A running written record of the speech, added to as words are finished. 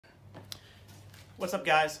What's up,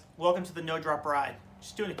 guys? Welcome to the No Drop Ride.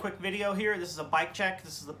 Just doing a quick video here. This is a bike check.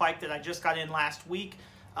 This is the bike that I just got in last week.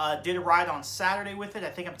 Did a ride on Saturday with it.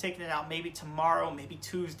 I think I'm taking it out maybe tomorrow, maybe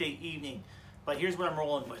Tuesday evening. But here's what I'm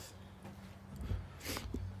rolling with.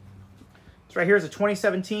 So right here is a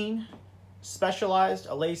 2017 Specialized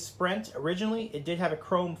Allez Sprint. Originally, it did have a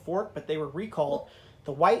chrome fork, but they were recalled.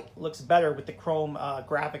 The white looks better with the chrome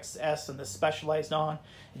graphics S and the Specialized on.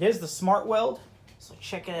 It is the smart weld, so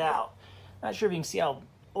check it out. Not sure if you can see how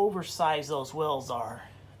oversized those wheels are.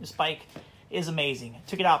 This bike is amazing. I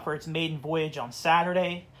took it out for its maiden voyage on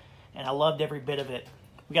Saturday, and I loved every bit of it.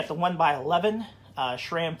 We got the 1x11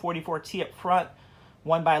 SRAM 44T up front,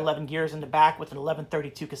 1x11 gears in the back with an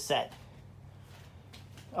 1132 cassette.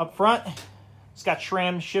 Up front, it's got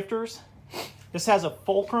SRAM shifters. This has a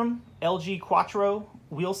Fulcrum LG Quattro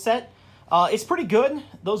wheel set. It's pretty good.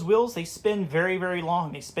 Those wheels, they spin very, very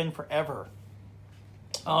long. They spin forever.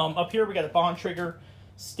 Up here, we got a Bond Trigger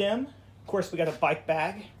stem. Of course, we got a bike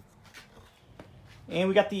bag. And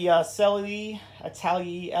we got the Specialized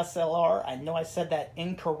Allez SLR. I know I said that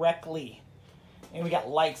incorrectly. And we got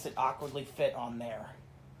lights that awkwardly fit on there.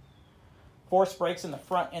 Force brakes in the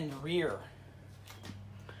front and rear.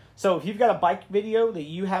 So if you've got a bike video that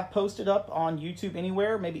you have posted up on YouTube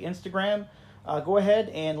anywhere, maybe Instagram, go ahead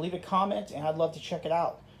and leave a comment, and I'd love to check it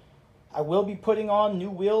out. I will be putting on new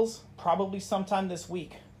wheels probably sometime this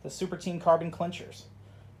week, the Super Team Carbon Clinchers.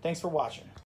 Thanks for watching.